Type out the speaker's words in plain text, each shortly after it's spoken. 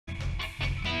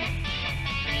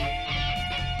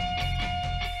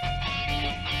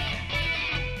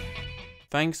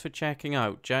Thanks for checking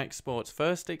out Jack Sport's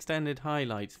first extended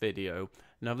highlights video.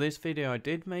 Now this video I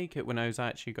did make it when I was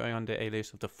actually going under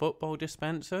alias of the Football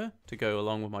Dispenser to go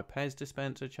along with my Pez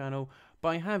Dispenser channel, but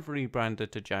I have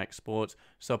rebranded to Jack Sports,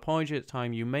 so apology at the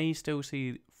time you may still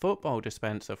see Football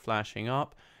Dispenser flashing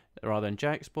up rather than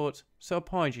Jack Sports, so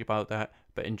apology about that,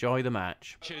 but enjoy the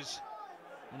match.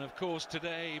 And of course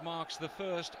today marks the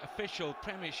first official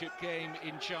Premiership game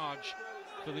in charge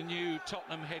for the new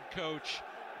Tottenham head coach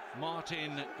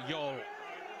Martin Jol.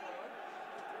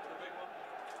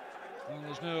 Well,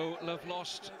 there's no love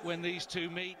lost when these two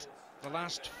meet. The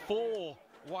last 4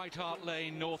 White Hart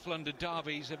Lane North London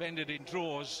derbies have ended in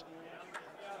draws.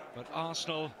 But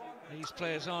Arsenal, these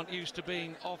players aren't used to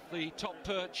being off the top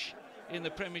perch in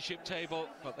the Premiership table,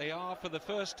 but they are for the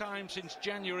first time since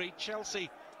January. Chelsea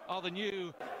are the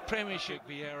new Premiership.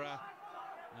 Vieira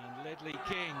and Ledley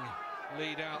King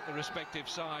lead out the respective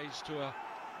sides to a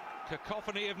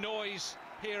cacophony of noise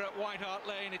here at White Hart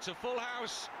Lane. It's a full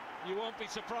house, you won't be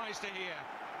surprised to hear.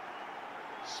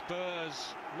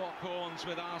 Spurs lock horns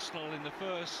with Arsenal in the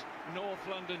first North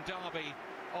London derby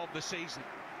of the season.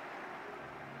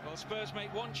 Well, Spurs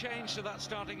make one change to that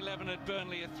starting 11 at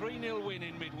Burnley, a 3-0 win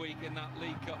in midweek in that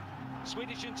League Cup.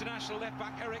 Swedish international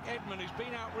left-back Edman, who's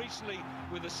been out recently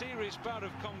with a serious bout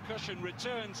of concussion,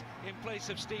 returns in place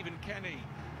of Stephen Kelly.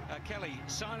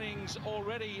 Signings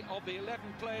already of the 11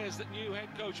 players that new head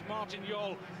coach Martin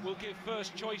Jol will give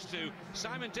first choice to.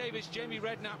 Simon Davies, Jamie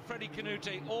Redknapp, Freddie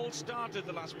Kanoute all started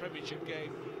the last Premiership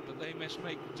game, but they must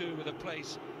make do with a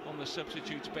place on the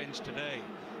substitutes bench today.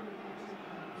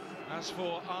 As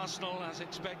for Arsenal, as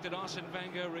expected, Arsene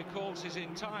Wenger recalls his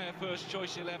entire first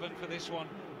choice 11 for this one.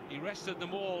 He rested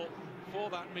them all for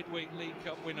that midweek League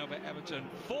Cup win over Everton.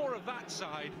 4 of that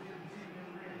side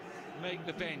make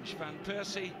the bench: Van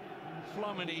Persie,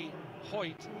 Flamini,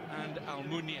 Hoyte and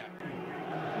Almunia.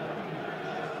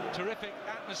 Terrific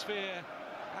atmosphere,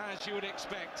 as you would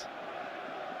expect.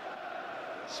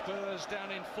 Spurs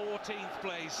down in 14th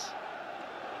place.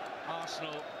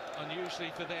 Arsenal,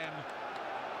 unusually for them,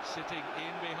 sitting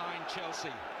in behind Chelsea.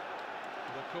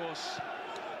 But of course,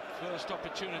 first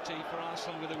opportunity for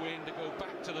Arsenal with a win to go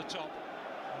back to the top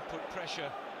and put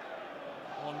pressure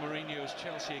on Mourinho's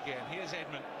Chelsea again. Here's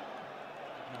Edman.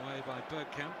 Away by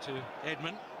Bergkamp to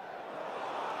Edman.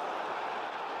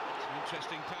 It's an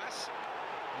interesting pass.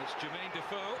 It's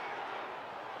Defoe.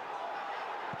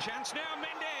 Chance now,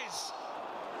 Mendes!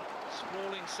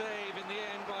 Sprawling save in the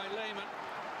end by Lehmann,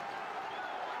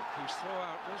 whose throw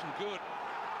out wasn't good.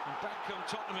 And back come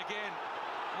Tottenham again.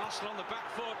 Arsenal on the back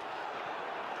foot.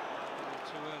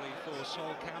 Too early for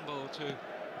Sol Campbell to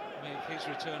make his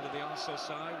return to the Arsenal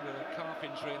side with a calf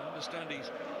injury. I understand he's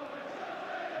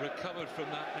recovered from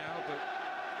that now, but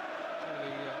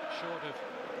really short of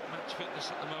match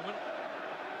fitness at the moment.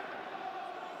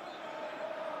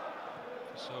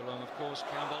 For so long, of course,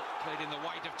 Campbell played in the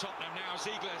white of Tottenham. Now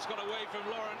Ziegler has got away from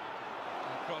Laurent.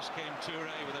 Across came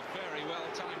Toure with a very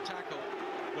well-timed tackle.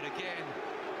 But again,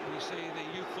 we see the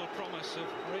youthful promise of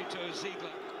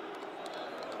Ziegler.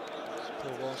 As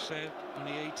Paul Walsh said,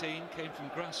 only 18, came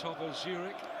from Grasshopper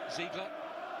Zurich. Ziegler,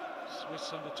 Swiss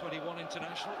under-21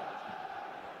 international.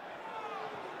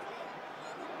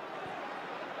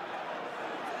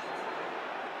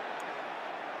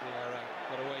 Vieira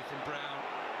got away from Brown,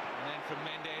 and then from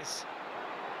Mendes.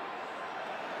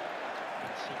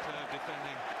 Superb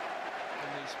defending from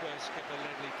the Spurs skipper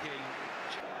Ledley Keane.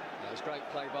 It was great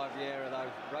play by Vieira though.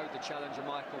 Rode the challenge of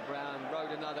Michael Brown, rode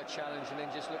another challenge, and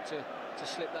then just looked to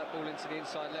slip that ball into the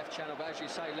inside left channel. But as you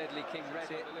say, Ledley King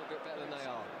read it a little bit better than they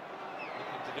are.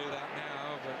 Looking to do that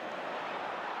now, but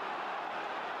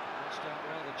lost out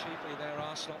rather cheaply there,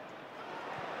 Arsenal.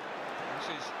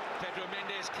 This is Pedro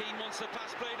Mendes. Keane wants the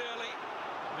pass played early.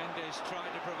 Mendes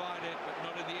tried to provide it, but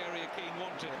not in the area Keane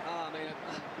wanted. I mean,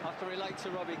 I can relate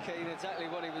to Robbie Keane exactly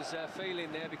what he was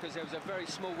feeling there, because there was a very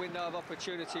small window of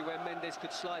opportunity where Mendes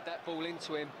could slide that ball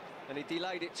into him, and he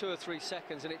delayed it 2 or 3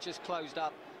 seconds, and it just closed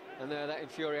up, and that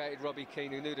infuriated Robbie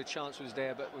Keane, who knew the chance was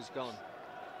there but was gone.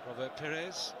 Robert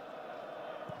Pires,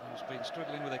 who's been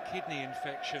struggling with a kidney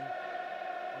infection,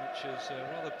 which has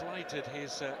rather blighted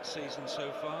his season so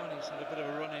far, and he's had a bit of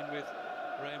a run-in with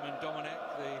Raymond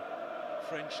Domenech, the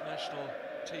French national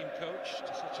team coach,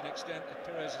 to such an extent that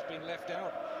Pires has been left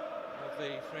out of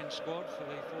the French squad for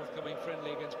the forthcoming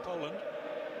friendly against Poland.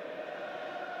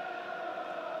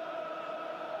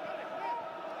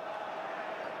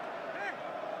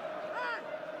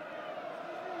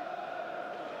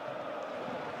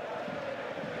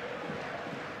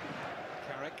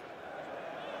 Carrick.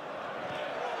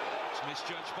 It's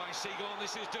misjudged by Cygan.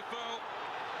 This is Defoe.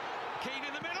 Keane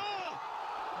in the middle!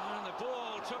 And the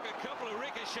ball took a couple of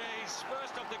ricochets,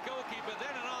 first off the goalkeeper,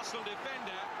 then an Arsenal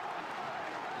defender.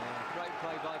 Yeah, great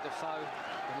play by Defoe,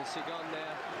 and the Cygan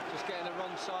there, just getting the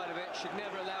wrong side of it. Should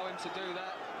never allow him to do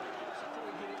that. I thought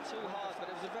he hit it too hard, but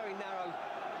it was a very narrow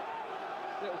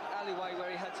little alleyway where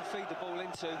he had to feed the ball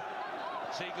into.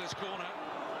 Ziegler's corner.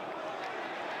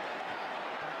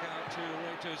 Back out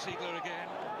to Ziegler again.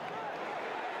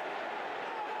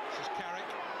 This is Carrick,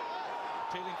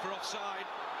 appealing for offside.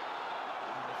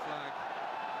 And the flag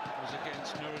was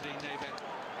against Naybet.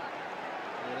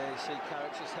 Yeah, there you see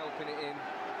Carrick just helping it in.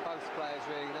 Both players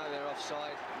really know they're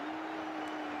offside.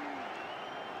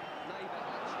 Naybet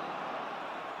actually.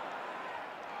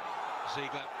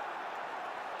 Ziegler.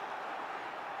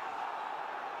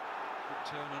 Good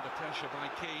turn under pressure by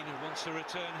Keane, who wants to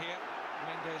return here.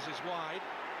 Mendes is wide.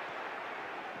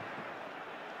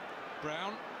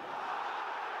 Brown.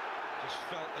 Just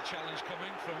felt the challenge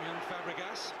coming from young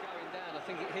Fabregas. Going down, I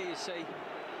think here you see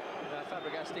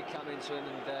Fabregas did come into him,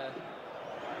 and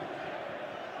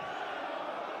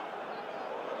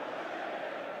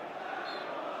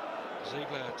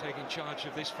Ziegler taking charge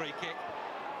of this free kick.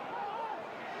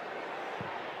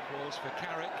 Calls for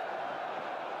Carrick.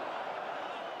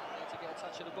 to get a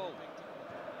touch of the ball.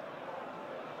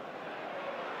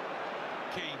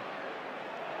 Keane.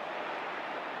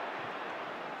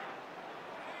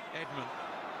 Edman.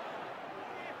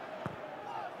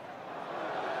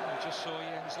 We just saw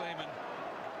Lehmann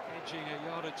edging a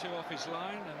yard or two off his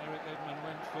line, and Edman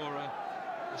went for a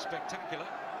spectacular.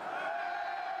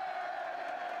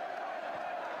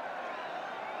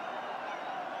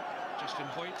 Justin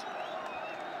Hoyte,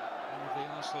 one of the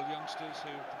Arsenal youngsters who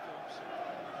performs.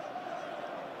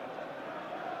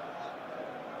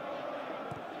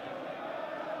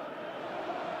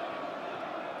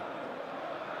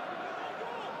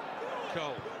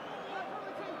 Cole.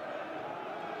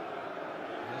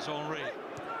 There's Henry.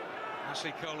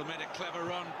 Ashley Cole made a clever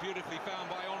run, beautifully found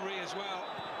by Henry as well.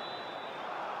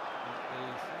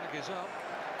 The flag is up.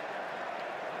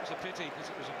 It's a pity because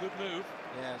it was a good move.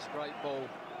 Yeah, it's a great ball.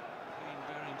 Keane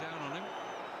bearing down on him.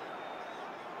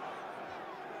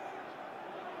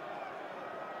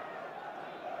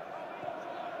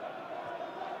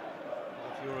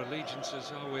 If your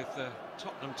allegiances are with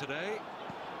Tottenham today,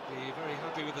 be very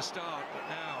happy with the start, but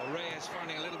now Reyes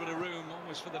finding a little bit of room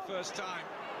almost for the first time.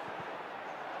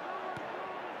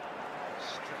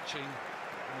 Stretching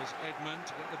was Edman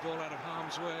to get the ball out of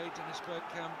harm's way. Dennis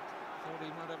Bergkamp thought he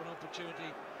might have an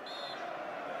opportunity,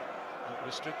 but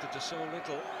restricted to so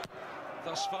little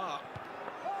thus far.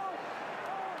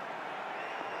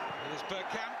 Here's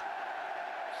Bergkamp.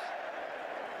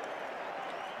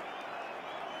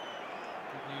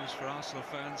 Good news for Arsenal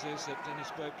fans is that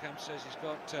Dennis Bergkamp says he's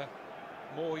got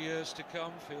more years to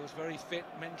come, feels very fit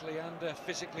mentally and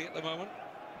physically at the moment.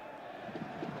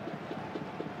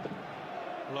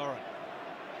 Lauren.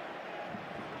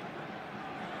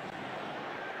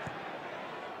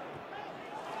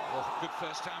 Oh, good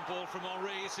first-time ball from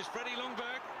Henry. This is Freddie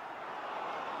Ljungberg.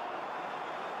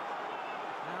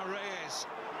 Now Reyes.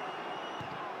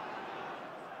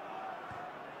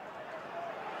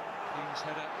 Keane's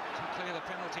header to clear the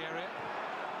penalty area.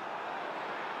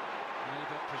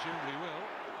 Naybet presumably will.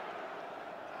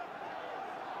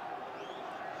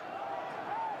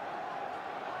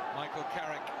 Michael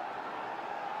Carrick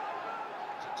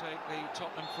to take the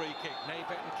Tottenham free kick.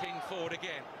 Naybet and King forward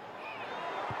again.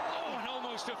 Oh, and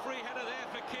almost a free header there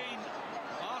for Keane.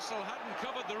 Arsenal hadn't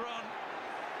covered the run.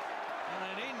 And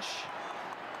an inch,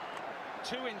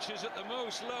 2 inches at the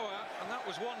most lower, and that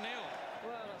was 1-0.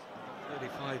 Well,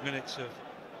 35 minutes have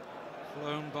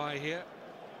flown by here,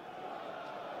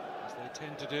 as they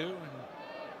tend to do,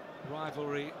 and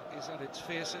rivalry is at its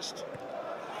fiercest. It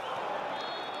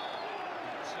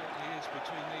certainly is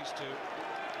between these two.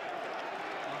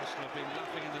 Arsenal have been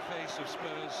laughing in the face of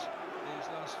Spurs these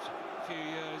last few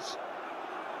years.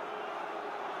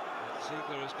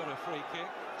 Ziegler has got a free kick.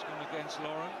 It's gone against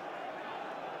Lauren.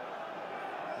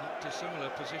 Not dissimilar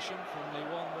position from the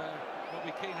one where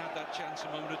Robbie Keane had that chance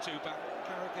a moment or two back.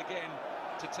 Carrick again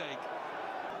to take.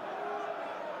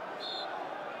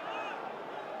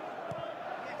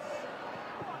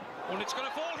 Well, it's going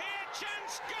to fall here.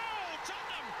 Chance, goal!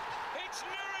 Tottenham! It's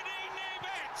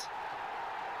Naybet!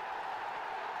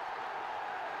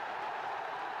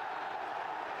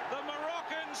 The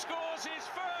Moroccan scores his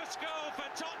first goal for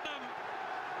Tottenham,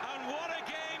 and what a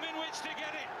game in which to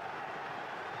get it.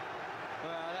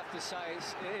 Well, I'd have to say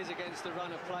it is against the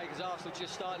run of play, because Arsenal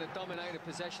just started to dominate the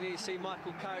possession. Here you see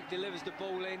Michael Carrick delivers the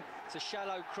ball in. It's a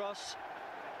shallow cross.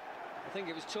 I think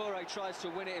it was Toure tries to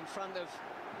win it in front of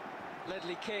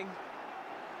Ledley King.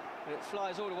 And it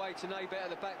flies all the way to Naybet at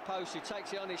the back post, who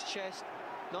takes it on his chest,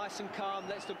 nice and calm,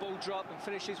 lets the ball drop and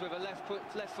finishes with a left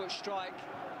foot strike.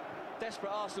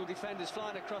 Desperate Arsenal defenders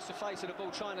flying across the face of the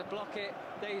ball, trying to block it.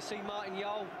 There you see Martin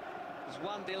Jol. He's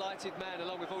one delighted man,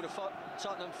 along with all the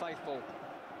Tottenham faithful.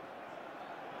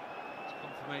 It's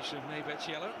confirmation of Naybet's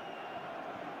yellow.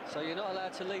 So you're not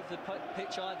allowed to leave the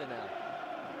pitch either now?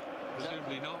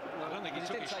 Presumably not. I don't think he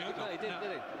took his shirt off. No, he didn't,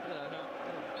 did he? No.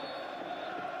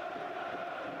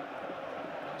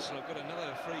 Arsenal got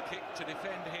another free kick to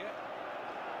defend here.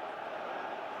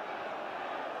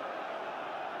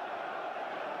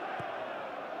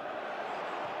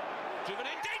 Driven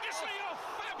in dangerously. Oh,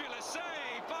 fabulous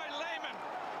save by Lehmann.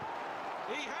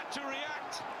 He had to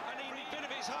react, and he a bit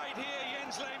of his hide here,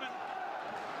 Jens Lehmann.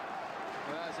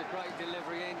 Well, that was a great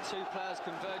delivery in. Two players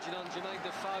converging on Jermaine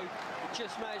Defoe. He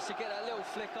just managed to get that little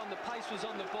flick on. The pace was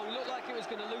on the ball. Looked like it was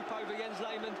going to loop over Jens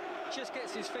Lehmann. Just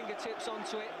gets his fingertips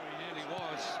onto it. He nearly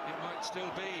was. It might still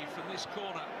be from this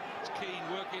corner. It's Keane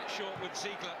working it short with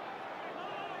Ziegler.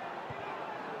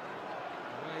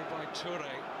 Away by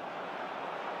Toure.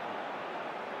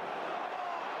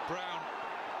 Brown.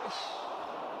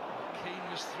 Keane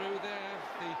was through there.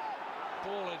 The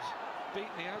ball had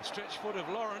beaten the outstretched foot of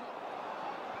Lauren.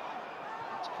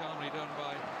 It's calmly done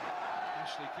by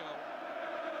Ashley Cole.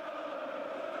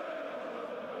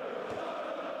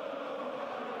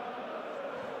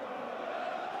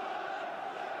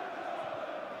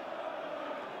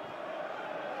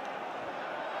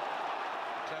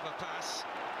 Clever pass.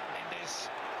 Mendes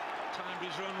timed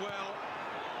his run well.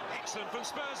 Excellent from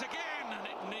Spurs again, and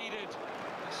it needed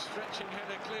a stretching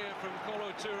header clear from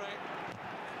Toure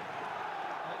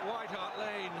at White Hart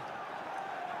Lane.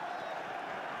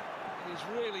 He's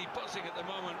really buzzing at the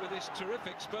moment with this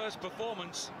terrific Spurs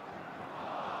performance,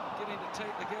 getting to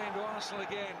take the game to Arsenal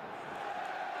again.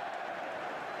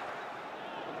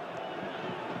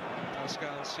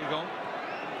 Cygan.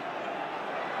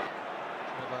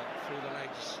 Through the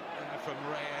legs from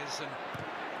Reyes, and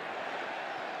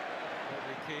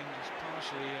Keane just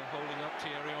partially holding up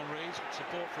Thierry Henry's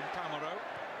support from Pamarot.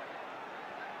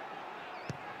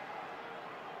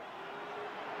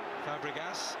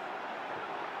 Fabregas.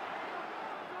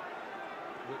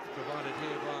 Width provided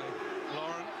here by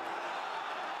Lauren.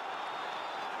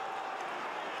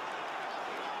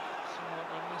 Somewhat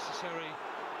unnecessary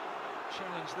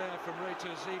challenge there from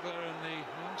Ziegler, and the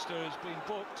youngster has been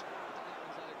booked.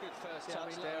 He's had a good first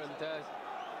touch there, and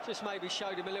just maybe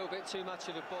showed him a little bit too much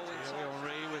of a ball. Thierry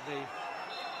Henry with the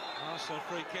Arsenal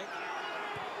free kick.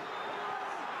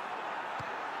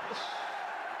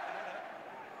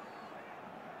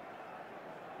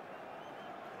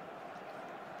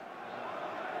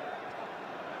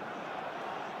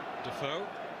 Defoe.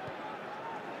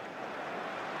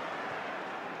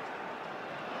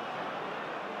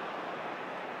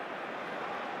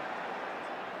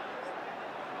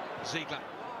 Ziegler.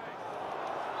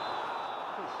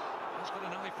 He's got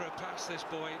an eye for a pass, this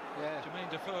boy. Yeah.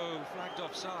 Jermaine Defoe flagged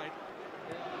offside.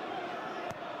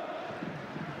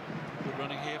 Good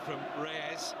running here from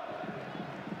Reyes.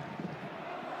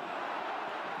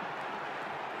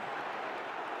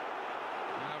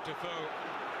 Now Defoe.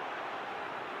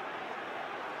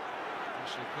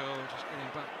 Ashley Cole just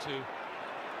getting back to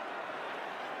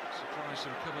supply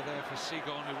some cover there for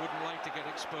Cygan, who wouldn't like to get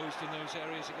exposed in those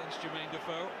areas against Jermaine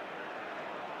Defoe.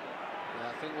 Yeah,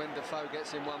 I think when Defoe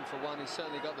gets him 1-for-1, he's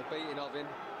certainly got the beating of him.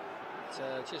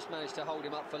 But, just managed to hold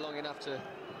him up for long enough to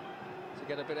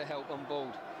get a bit of help on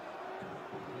board.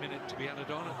 Minute to be added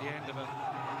on at the end of a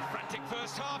frantic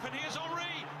first half, and here's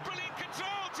Henry. Brilliant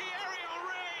control. Thierry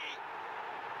Henry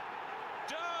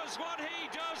does what he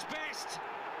does best.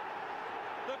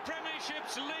 The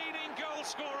Premiership's leading goal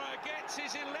scorer gets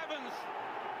his 11th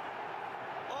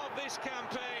of this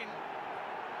campaign,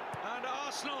 and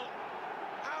Arsenal,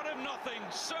 out of nothing,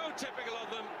 so typical of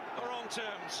them, are on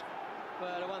terms.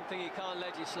 Well, the one thing you can't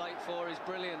legislate for is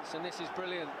brilliance, and this is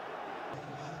brilliant.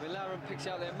 Lehmann picks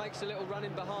out there, makes a little run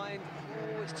in behind.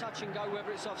 Oh, it's touch and go,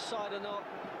 whether it's offside or not.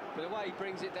 But the way he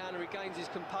brings it down and regains his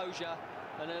composure,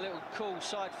 and a little cool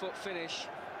side foot finish.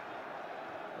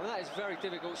 And that is very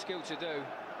difficult skill to do.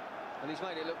 And he's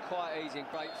made it look quite easy and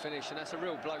great finish, and that's a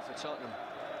real blow for Tottenham.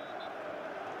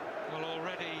 Well,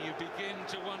 already you begin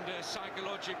to wonder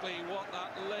psychologically what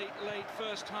that late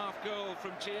first half goal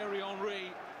from Thierry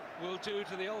Henry will do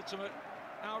to the ultimate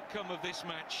outcome of this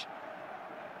match.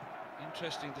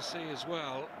 Interesting to see as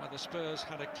well whether Spurs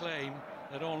had a claim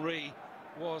that Henry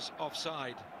was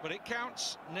offside. But it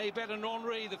counts. Naybet and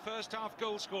Henry, the first half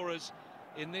goal scorers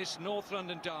in this North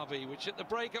London derby, which at the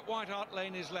break at White Hart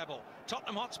Lane is level.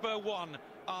 Tottenham Hotspur 1,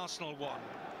 Arsenal 1.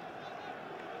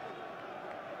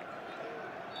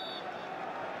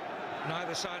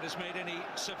 Neither side has made any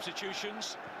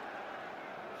substitutions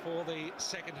for the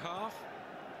second half.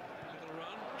 Little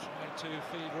run, trying to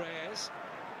feed Reyes.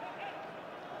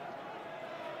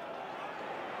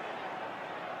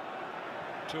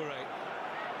 Toure.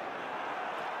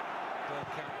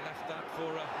 Bergkamp left that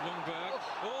for Ljungberg.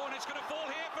 Oh, and it's going to fall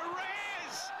here for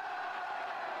Reyes!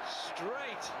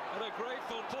 Straight at a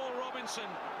grateful Paul Robinson.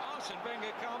 Arsene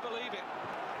Wenger can't believe it.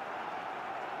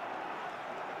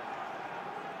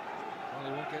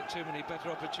 Well, he won't get too many better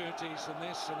opportunities than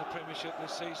this in the Premiership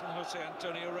this season. Jose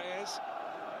Antonio Reyes.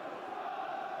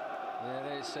 Yeah,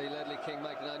 there you see Ledley King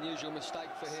make an unusual mistake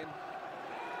for him.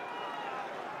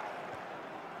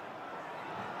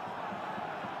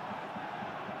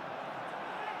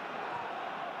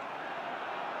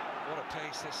 What a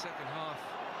pace this second half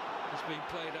has been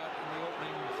played out in the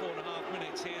opening 4.5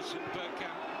 minutes. Here's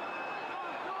Bergkamp.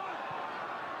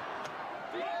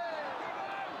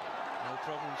 No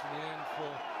problems in the end for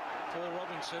Paul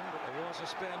Robinson, but there was a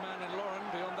spare man in Lauren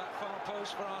beyond that far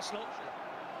post for Arsenal.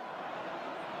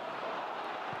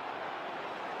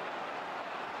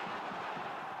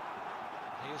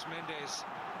 Here's Mendes.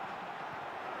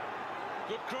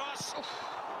 Good cross.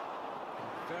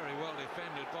 Very well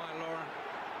defended by Lauren.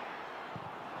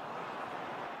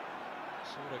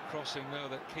 Sort of crossing though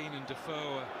that Keane and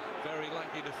Defoe are very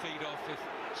likely to feed off if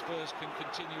Spurs can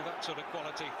continue that sort of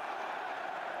quality.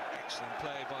 Excellent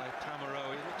play by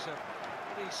Pamarot. He looks a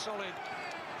pretty solid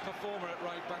performer at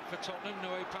right back for Tottenham,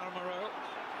 Noé Pamarot.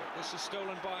 This is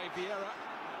stolen by Vieira.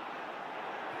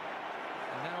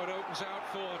 And now it opens out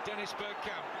for Dennis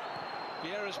Bergkamp.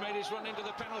 Vieira's made his run into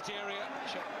the penalty area,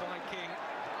 checked by King.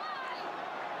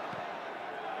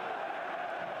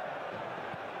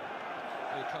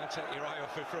 You can't take your eye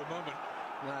off it for a moment.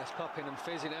 No, it's popping and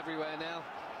fizzing everywhere now.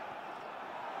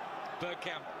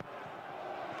 Bergkamp.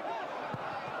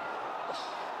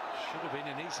 Should have been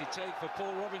an easy take for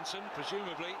Paul Robinson,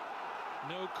 presumably.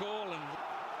 No call and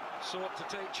sought to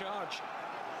take charge.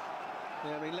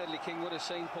 Yeah, I mean, Ledley King would have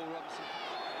seen Paul Robinson.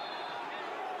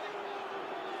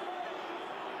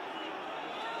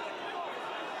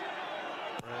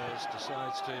 Reyes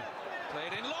decides to play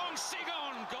it in long.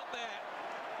 Cygan got there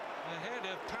ahead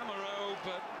of Pamarot,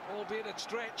 but albeit at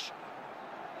stretch.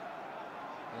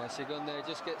 Yeah, Cygan there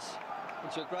just gets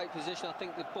into a great position. I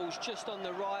think the ball's just on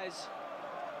the rise,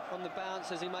 on the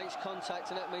bounce as he makes contact,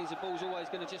 and that means the ball's always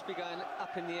going to just be going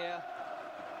up in the air.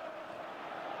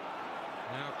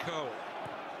 Now Cole.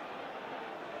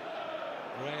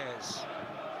 Reyes.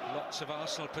 Lots of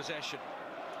Arsenal possession.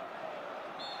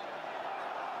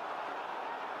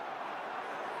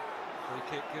 Free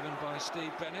kick given by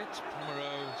Steve Bennett.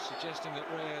 Pamarot suggesting that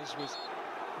Reyes was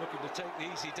looking to take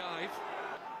the easy dive.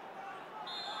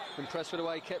 Impressed with the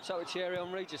way he kept up with Thierry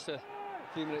Henry just a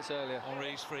few minutes earlier.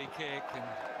 Henry's free kick and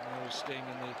no sting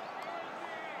in the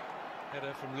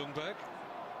header from Ljungberg.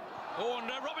 Oh,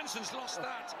 and Robinson's lost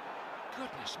that.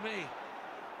 Goodness me.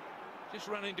 Just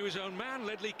ran into his own man,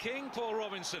 Ledley King, Paul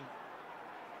Robinson.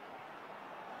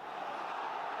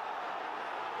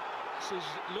 This is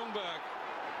Ljungberg.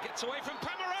 Gets away from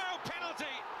Pamarot,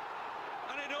 penalty!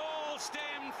 And it all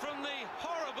stemmed from the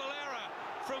horrible error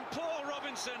from Paul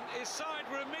Robinson. His side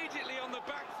were immediately on the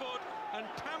back foot, and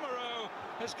Pamarot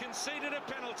has conceded a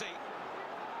penalty.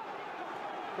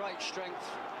 Great strength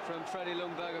from Freddie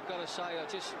Ljungberg, I've got to say. I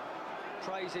just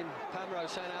praising Pamarot,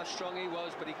 saying how strong he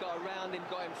was, but he got around him,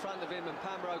 got in front of him, and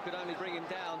Pamarot could only bring him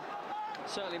down.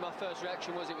 Certainly my first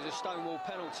reaction was it was a stonewall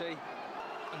penalty.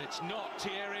 And it's not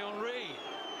Thierry Henry,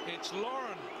 it's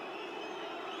Lauren.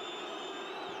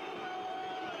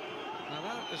 Now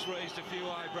that has raised a few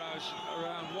eyebrows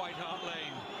around White Hart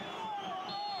Lane.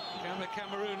 Can the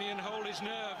Cameroonian hold his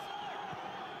nerve?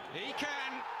 He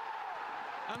can!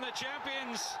 And the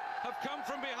champions have come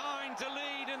from behind to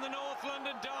lead in the North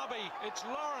London derby. It's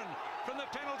Lauren from the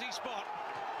penalty spot.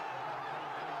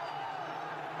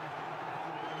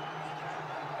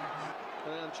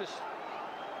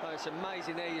 It's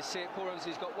amazing there, you see it. Paul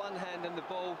Robinson's got one hand on the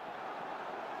ball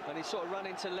and he's sort of run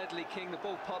into Ledley King. The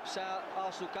ball pops out,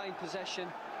 Arsenal gain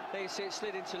possession. There you see it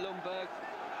slid into Ljungberg.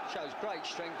 Shows great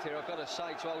strength here, I've got to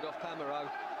say, to hold off Pamarot.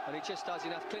 And he just does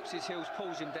enough, clips his heels,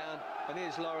 pulls him down. And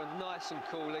here's Lauren, nice and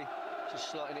coolly,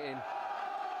 just slotting it in.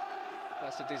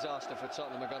 That's a disaster for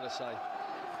Tottenham, I've got to say.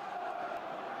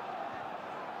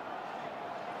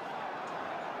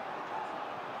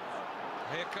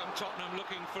 Here come Tottenham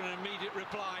looking for an immediate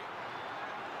reply.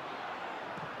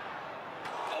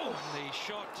 Oh, and the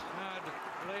shot had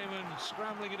Lehmann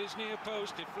scrambling at his near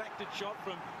post. Deflected shot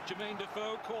from Jermaine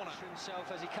Defoe, corner.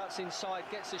 Himself as he cuts inside,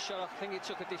 gets the shot off. I think it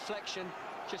took a deflection,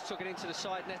 just took it into the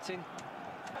side netting.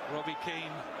 Robbie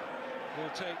Keane will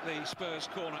take the Spurs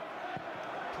corner.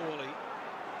 Poorly.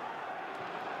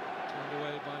 Turned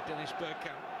away by Dennis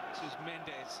Bergkamp. This is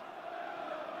Mendes.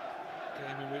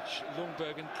 Game in which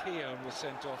Ljungberg and Keane were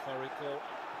sent off, I recall,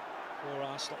 for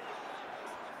Arsenal.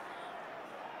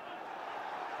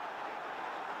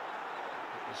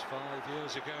 It was 5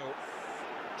 years ago.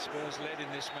 Spurs led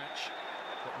in this match,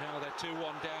 but now they're 2-1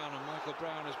 down, and Michael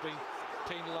Brown has been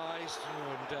penalised.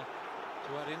 And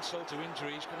to add insult to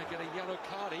injury, he's going to get a yellow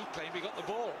card. He claimed he got the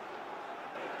ball.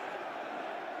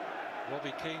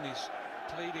 Robbie Keane is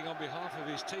pleading on behalf of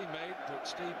his teammate, but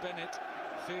Steve Bennett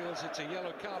feels it's a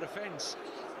yellow card offence.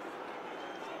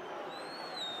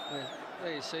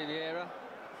 There you see Vieira.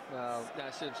 Well,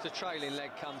 that's the trailing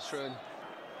leg comes through. And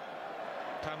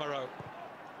Pamarot.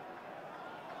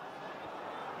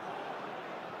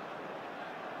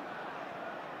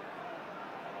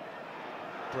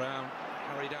 Brown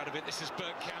carried out of it. This is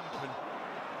Bergkamp, and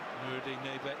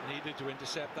Naybet needed to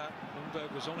intercept that.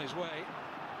 Ljungberg was on his way.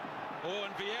 Oh,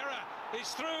 and Vieira is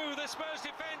through the Spurs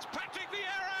defence. Patrick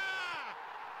Vieira!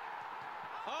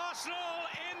 Arsenal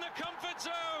in the comfort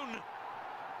zone.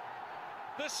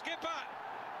 The skipper.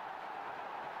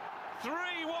 3-1,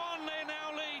 they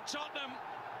now lead Tottenham.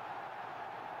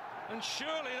 And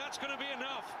surely that's going to be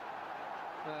enough.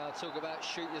 Well, talk about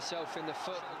shoot yourself in the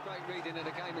foot. Great reading of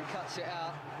the game and cuts it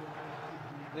out.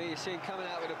 There you see him coming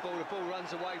out with the ball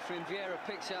runs away from him. Vieira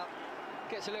picks up,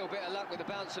 gets a little bit of luck with the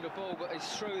bounce of the ball, but he's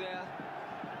through there.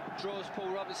 Draws Paul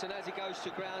Robertson as he goes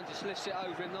to ground, just lifts it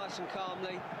over him nice and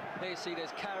calmly. There you see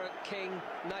there's Carrick, King,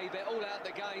 Naybet, all out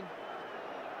the game.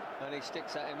 And he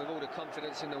sticks at him with all the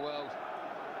confidence in the world.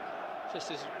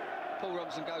 Just as Paul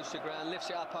Robertson goes to ground,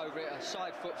 lifts it up over it, a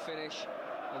side foot finish.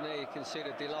 And there you can see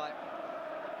the delight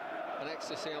and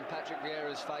ecstasy on Patrick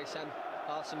Vieira's face and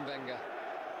Arsene Wenger.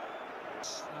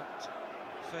 That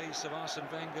face of Arsene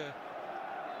Wenger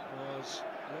was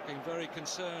looking very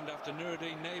concerned after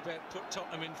Naybet put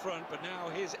Tottenham in front, but now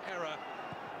his error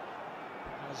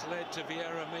has led to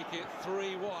Vieira make it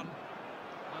 3-1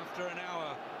 after an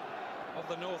hour of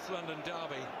the North London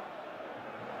derby.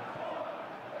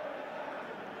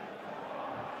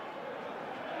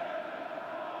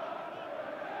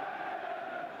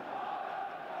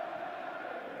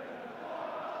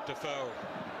 Defoe.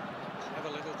 Have a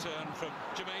little turn from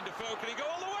Jermaine Defoe. Can he go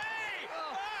all the way?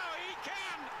 Oh, he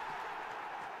can!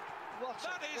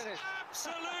 That is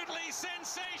absolutely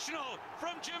sensational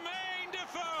from Jermaine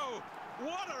Defoe.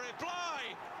 What a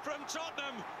reply from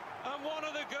Tottenham, and one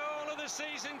of the goal of the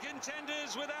season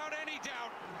contenders without any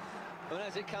doubt. And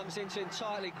as it comes into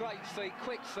entirely great feet,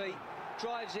 quick feet,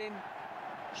 drives in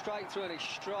straight through and he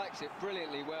strikes it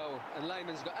brilliantly well, and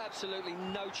Lehmann's got absolutely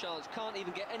no chance, can't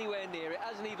even get anywhere near it,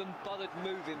 hasn't even bothered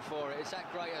moving for it. It's that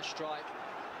great a strike.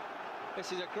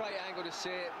 This is a great angle to see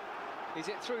it. He's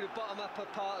hit through the bottom upper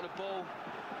part of the ball,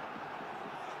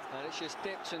 and it's just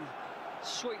dipped and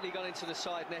sweetly gone into the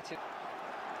side netting.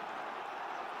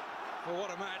 Well,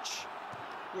 what a match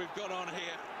we've got on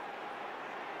here.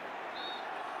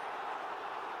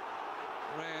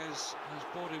 Reyes has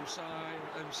bought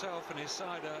himself and his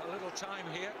side a little time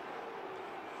here,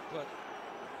 but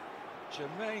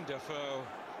Jermaine Defoe,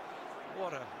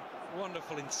 what a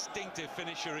wonderful instinctive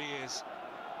finisher he is.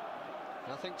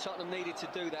 I think Tottenham needed to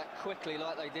do that quickly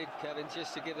like they did, Kevin,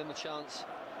 just to give them a chance,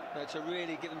 to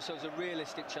really give themselves a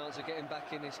realistic chance of getting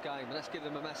back in this game, and that's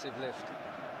given them a massive lift.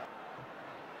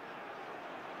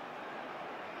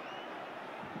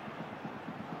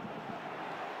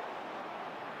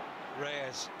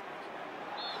 Reyes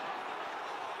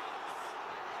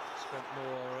spent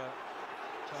more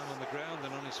time on the ground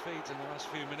than on his feet in the last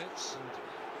few minutes,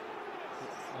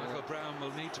 and Michael Brown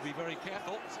will need to be very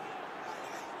careful.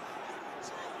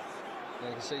 Yeah,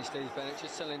 you can see Steve Bennett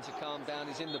just telling him to calm down.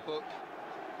 He's in the book.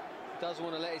 Doesn't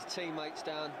want to let his teammates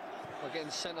down by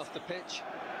getting sent off the pitch.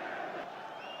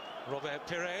 Robert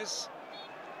Pires,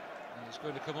 and he's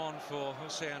going to come on for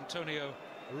Jose Antonio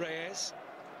Reyes.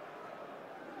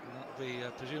 And that'll be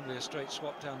presumably a straight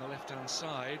swap down the left-hand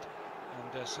side.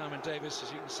 And Simon Davies,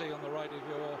 as you can see on the right of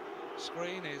your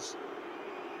screen, is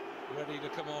ready to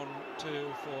come on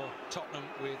for Tottenham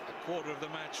with a quarter of the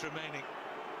match remaining.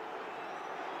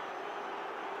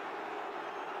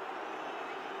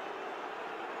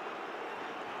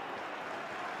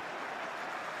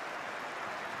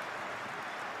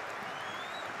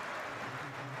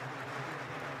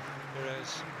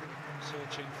 Pires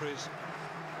searching for his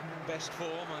best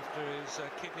form after his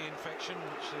kidney infection,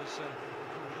 which has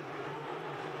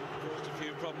caused a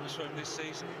few problems for him this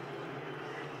season.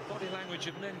 Body language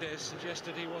of Mendes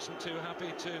suggested he wasn't too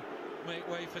happy to make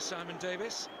way for Simon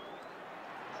Davies.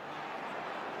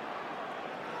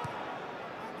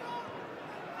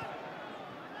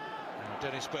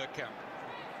 Dennis Bergkamp.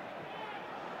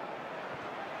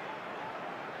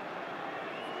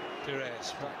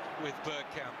 Pires back with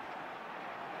Bergkamp.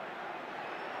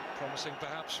 Promising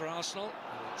perhaps for Arsenal.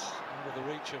 It's under the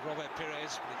reach of Robert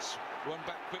Pires, but it's won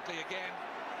back quickly again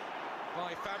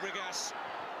by Fabregas.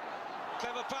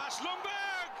 Clever pass,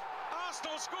 Ljungberg!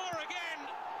 Arsenal score again!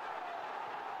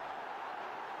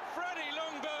 Freddie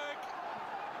Ljungberg!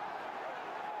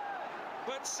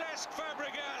 But Cesc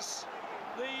Fabregas,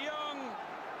 the young,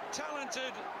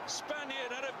 talented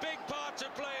Spaniard, had a big part to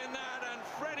play in that, and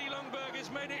Freddie Ljungberg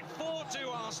has made it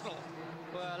 4-2 Arsenal.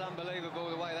 Well, unbelievable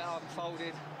the way that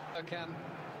unfolded. Bergkamp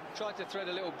tried to thread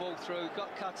a little ball through,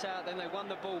 got cut out, then they won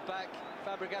the ball back.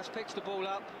 Fabregas picks the ball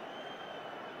up.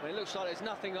 It looks like there's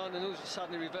nothing on, and all of a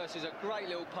sudden he reverses a great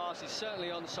little pass. He's certainly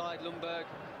onside. Ljungberg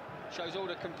shows all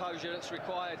the composure that's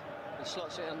required and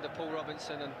slots it under Paul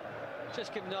Robinson, and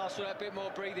just giving Arsenal that bit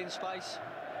more breathing space.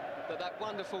 But that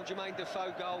wonderful Jermaine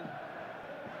Defoe goal.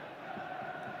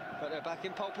 But they're back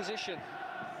in pole position.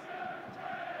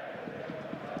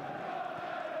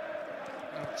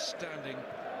 Outstanding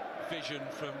vision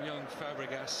from young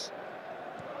Fabregas,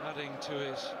 adding to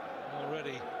his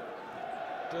already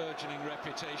burgeoning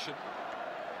reputation.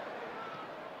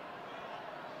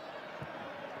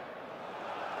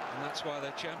 And that's why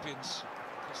they're champions,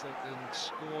 because they can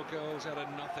score goals out of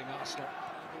nothing. Arsenal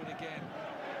do it again.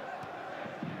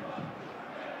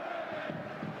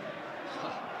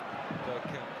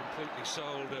 Bergkamp completely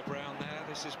sold Brown there.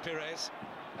 This is Pires.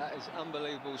 That is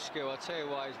unbelievable skill. I'll tell you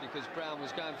why, is because Brown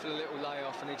was going for the little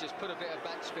layoff and he just put a bit of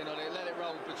backspin on it, let it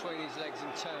roll between his legs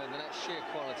and turned, and that's sheer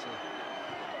quality.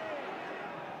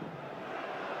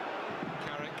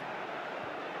 Carrick.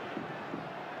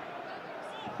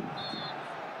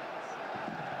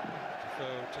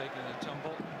 Defoe taking a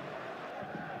tumble.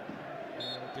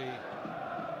 They'll be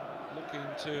looking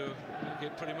to make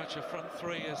it pretty much a front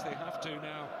three, as they have to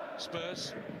now.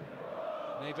 Spurs.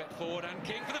 Naybet forward, and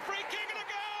King for the free kick, and a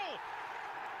goal!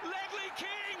 Ledley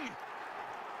King!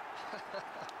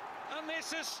 And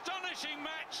this astonishing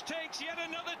match takes yet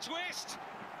another twist,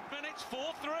 and it's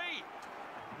 4-3.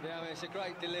 Yeah, I mean, it's a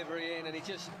great delivery in, and he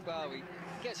just, well, he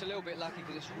gets a little bit lucky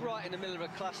because it's right in the middle of a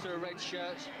cluster of red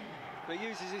shirts. But he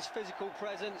uses his physical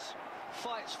presence,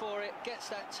 fights for it, gets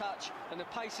that touch, and the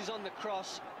pace is on the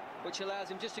cross, which allows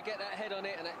him just to get that head on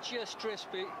it, and that just drifts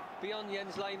beyond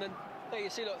Jens Lehmann. There you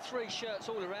see, look, 3 shirts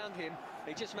all around him.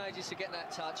 He just manages to get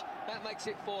that touch. That makes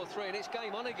it 4-3, and it's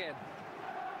game on again.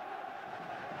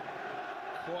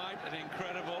 Quite an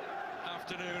incredible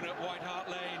afternoon at White Hart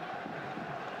Lane.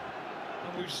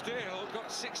 And we've still got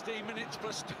 16 minutes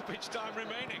plus stoppage time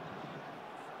remaining.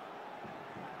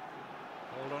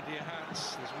 Hold on to your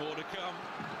hats, there's more to come.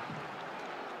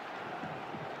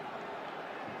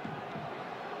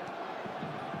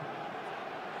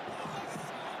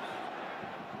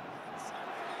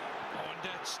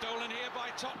 Stolen here by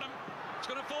Tottenham. It's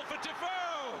going to fall for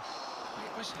Defoe.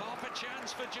 It was half a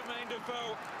chance for Jermaine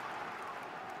Defoe.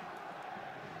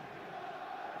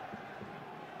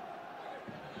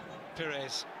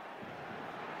 Pires.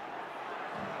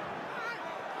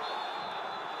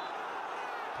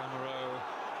 Pamarot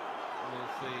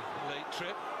with the late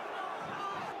trip.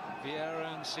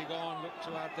 Vieira and Cygan look to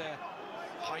add their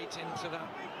height into that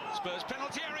Spurs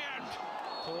penalty area.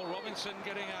 Paul Robinson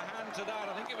getting a hand to that.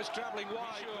 I think it was travelling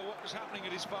wide. Sure what was happening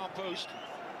at his far post.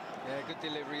 Yeah, good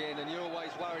delivery in, and you're always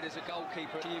worried as a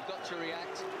goalkeeper. You've got to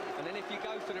react, and then if you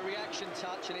go for the reaction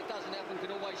touch and it doesn't happen,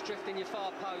 can always drift in your far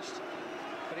post.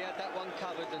 But he had that one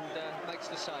covered and makes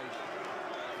the save.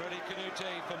 Freddie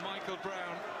Kanoute for Michael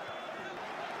Brown.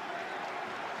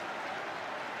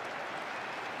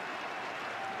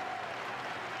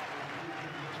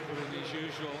 He's put in his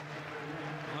usual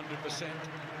 100%.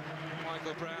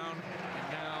 Michael Brown,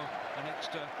 and now an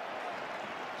extra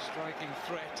striking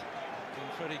threat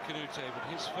in Freddie Kanoute, but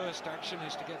his first action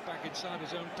is to get back inside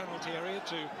his own penalty area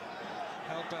to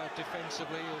help out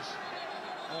defensively as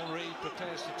Henry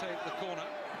prepares to take the corner.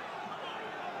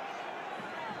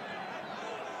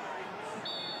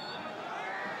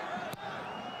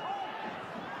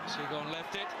 Cygan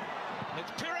left it,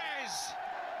 it's Pires!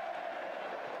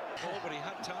 Oh, but he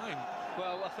had time.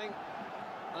 Well,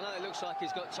 I know it looks like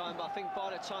he's got time, but I think by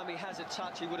the time he has a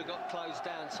touch, he would have got closed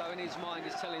down. So in his mind,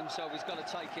 he's telling himself he's got to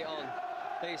take it on.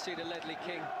 There you see the Ledley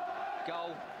King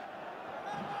goal.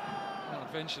 Well,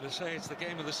 I'd venture to say it's the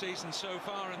game of the season so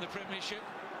far in the Premiership.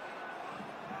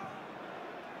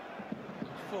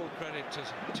 Full credit to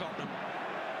Tottenham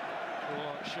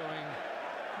for showing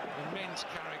immense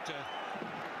character.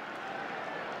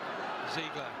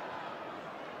 Ziegler.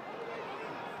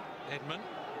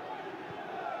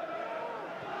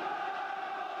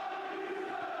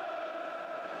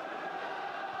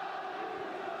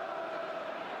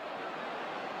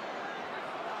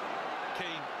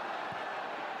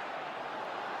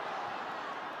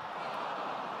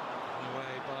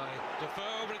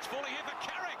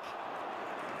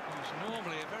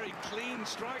 main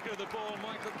striker of the ball,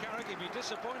 Michael Carrick. He'd be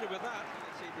disappointed with that.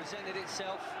 He presented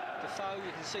itself. Defoe,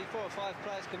 you can see 4 or 5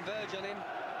 players converge on him.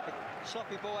 The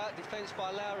sloppy ball out, defence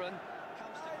by Lehmann.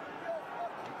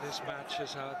 This match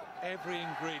has had every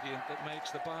ingredient that makes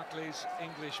the Barclays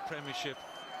English Premiership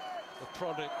the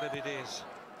product that it is.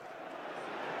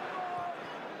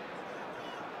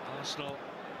 Arsenal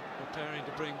preparing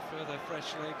to bring further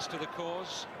fresh legs to the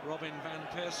cause. Robin van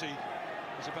Persie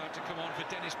is about to come on for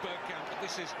Dennis Bergkamp, but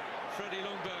this is Freddie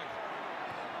Ljungberg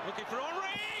looking for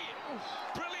Henry.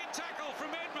 Brilliant tackle from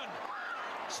Edman.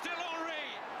 Still Henry.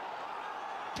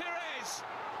 Pires.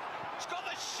 He's got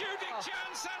the shooting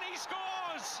chance and he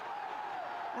scores.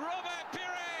 Robert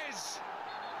Pires.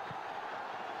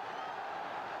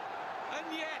 And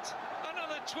yet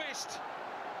another twist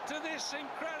to this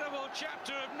incredible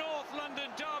chapter of North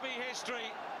London derby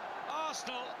history.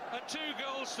 Arsenal are 2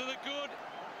 goals to the good.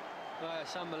 Well,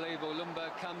 it's unbelievable.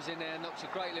 Ljungberg comes in there, knocks a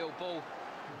great little ball.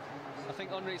 I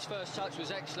think Henry's first touch was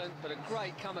excellent, but a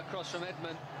great come across from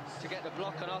Edman to get the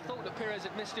block, and I thought that Pires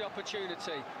had missed the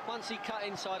opportunity. Once he cut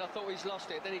inside, I thought he's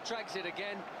lost it. Then he drags it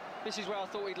again. This is where I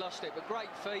thought he'd lost it, but great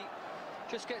feet.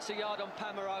 Just gets a yard on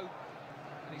Pamarot.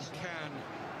 Can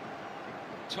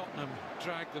Tottenham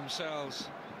drag themselves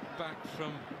back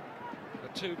from a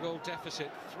 2-goal deficit?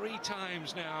 3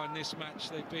 times now in this match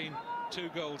they've been 2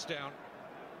 goals down.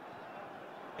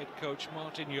 Head coach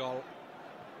Martin Jol.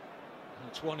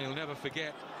 It's one he'll never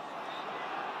forget.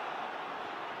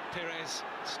 Pires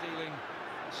stealing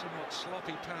a somewhat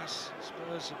sloppy pass.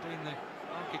 Spurs have been the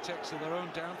architects of their own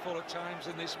downfall at times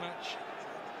in this match.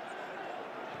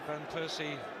 Van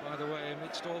Persie, by the way,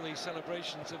 amidst all these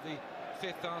celebrations of the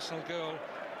 5th Arsenal goal,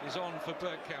 is on for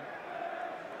Bergkamp.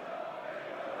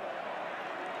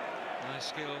 Nice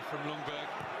skill from Ljungberg.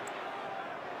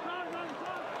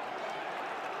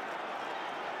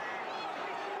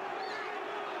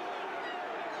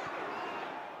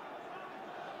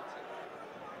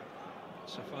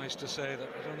 Suffice to say that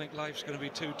I don't think life's going to be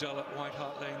too dull at White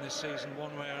Hart Lane this season,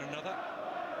 one way or another.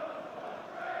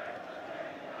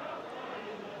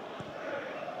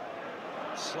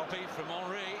 Sloppy from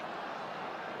Henry.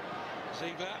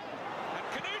 Ziegler and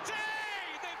Kanoute!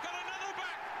 They've got another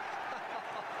back!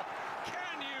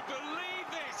 Can you believe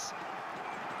this?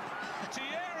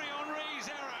 Thierry Henry's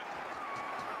error.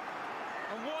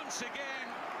 And once again,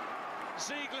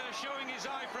 Ziegler showing his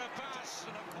eye for a pass.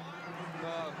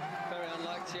 Well, very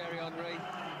unlike Thierry Henry.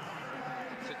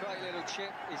 It's a great little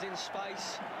chip. He's in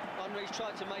space. Henry's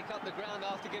tried to make up the ground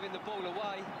after giving the ball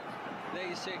away. There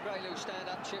you see a great little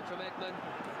stand-up chip from Edman.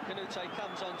 Kanoute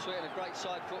comes onto it and a great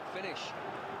side foot finish.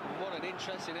 And what an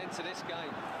interesting end to this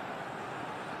game.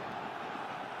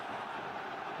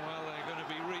 Well, they're going to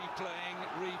be replaying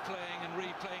and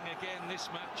replaying again this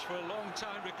match for a long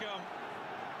time to come.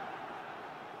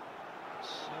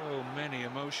 So many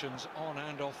emotions on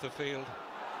and off the field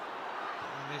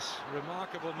in this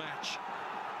remarkable match.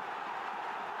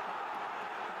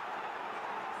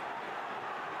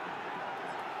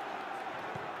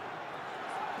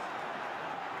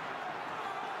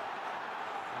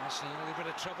 Arsenal in a bit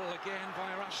of trouble again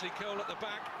via Ashley Cole at the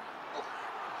back.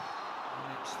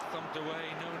 And it's thumped away,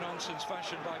 no-nonsense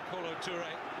fashion by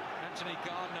Toure. Anthony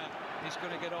Gardner is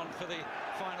going to get on for the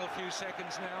final few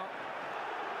seconds now.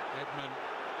 Edman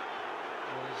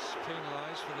was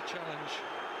penalised for the challenge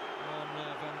on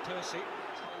Van Persie.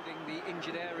 Holding the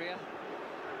injured area.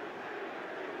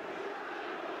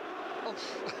 Oh.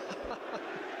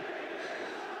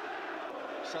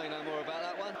 Say no more about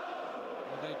that one.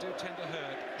 Well, they do tend to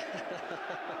hurt.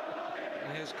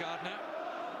 And here's Gardner.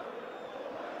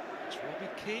 It's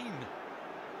Robbie Keane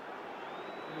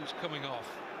who's coming off.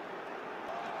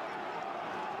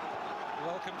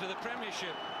 Welcome to the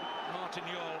Premiership, Martin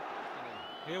Jol.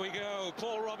 Here we go,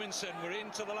 Paul Robinson. We're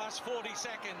into the last 40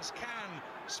 seconds. Can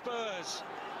Spurs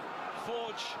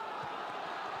forge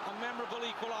a memorable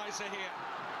equaliser here?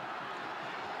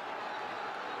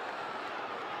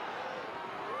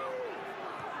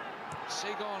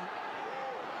 Cygan,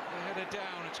 they headed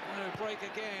down. It's going to break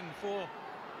again for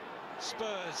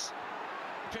Spurs.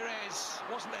 Pires,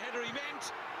 wasn't the header he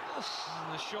meant.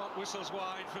 And the shot whistles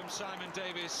wide from Simon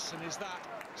Davies, and is that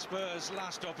Spurs'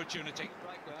 last opportunity?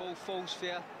 The ball falls for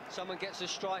you. Someone gets a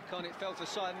strike on it. Fell for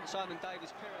Simon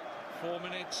Davies. 4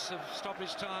 minutes of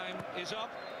stoppage time is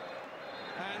up,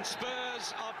 and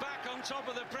Spurs are back on top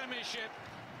of the Premiership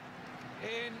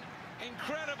in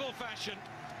incredible fashion.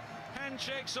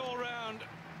 Handshakes all round.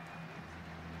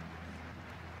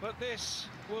 But this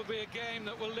will be a game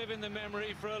that will live in the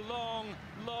memory for a long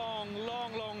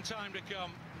time to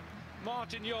come.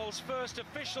 Martin Jol's first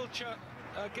official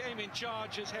game in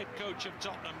charge as head coach of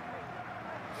Tottenham.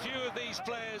 Few of these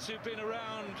players who've been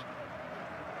around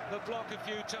the block a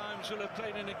few times will have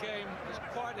played in a game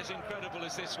quite as incredible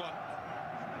as this one.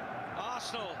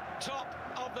 Arsenal, top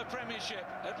of the Premiership,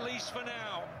 at least for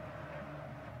now.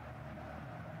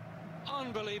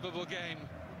 Unbelievable game.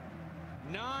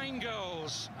 9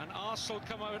 goals, and Arsenal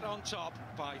come out on top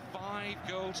by 5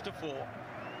 goals to 4.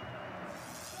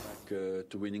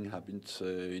 To winning habits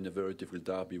in a very difficult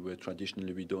derby where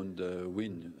traditionally we don't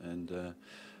win,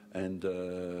 and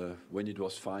when it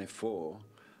was 5-4,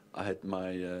 I had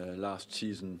my last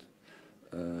season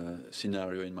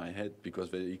scenario in my head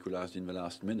because they equalized in the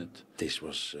last minute. This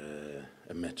was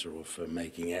a matter of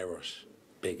making errors,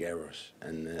 big errors,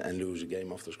 and lose a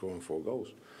game after scoring 4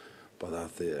 goals. But I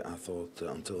thought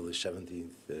until the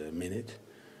 17th minute,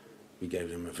 we gave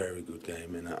them a very good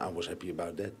game, and I was happy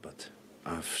about that. But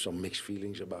I have some mixed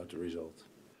feelings about the result.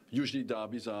 Usually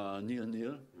derbies are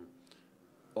 0-0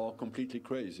 or completely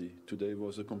crazy. Today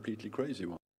was a completely crazy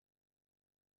one.